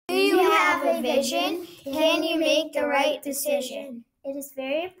a vision? Can you make the right decision? It is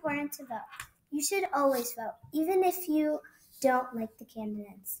very important to vote. You should always vote, even if you don't like the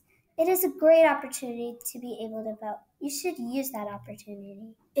candidates. It is a great opportunity to be able to vote. You should use that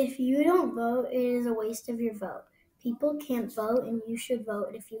opportunity. If you don't vote, it is a waste of your vote. People can't vote, and you should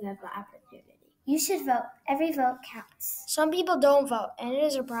vote if you have the opportunity. You should vote. Every vote counts. Some people don't vote, and it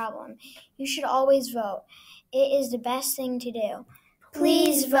is a problem. You should always vote. It is the best thing to do.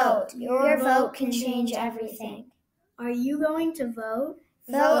 Please vote. Your vote can change everything. Are you going to vote?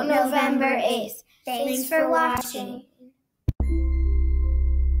 Vote November 8th. Thanks for watching.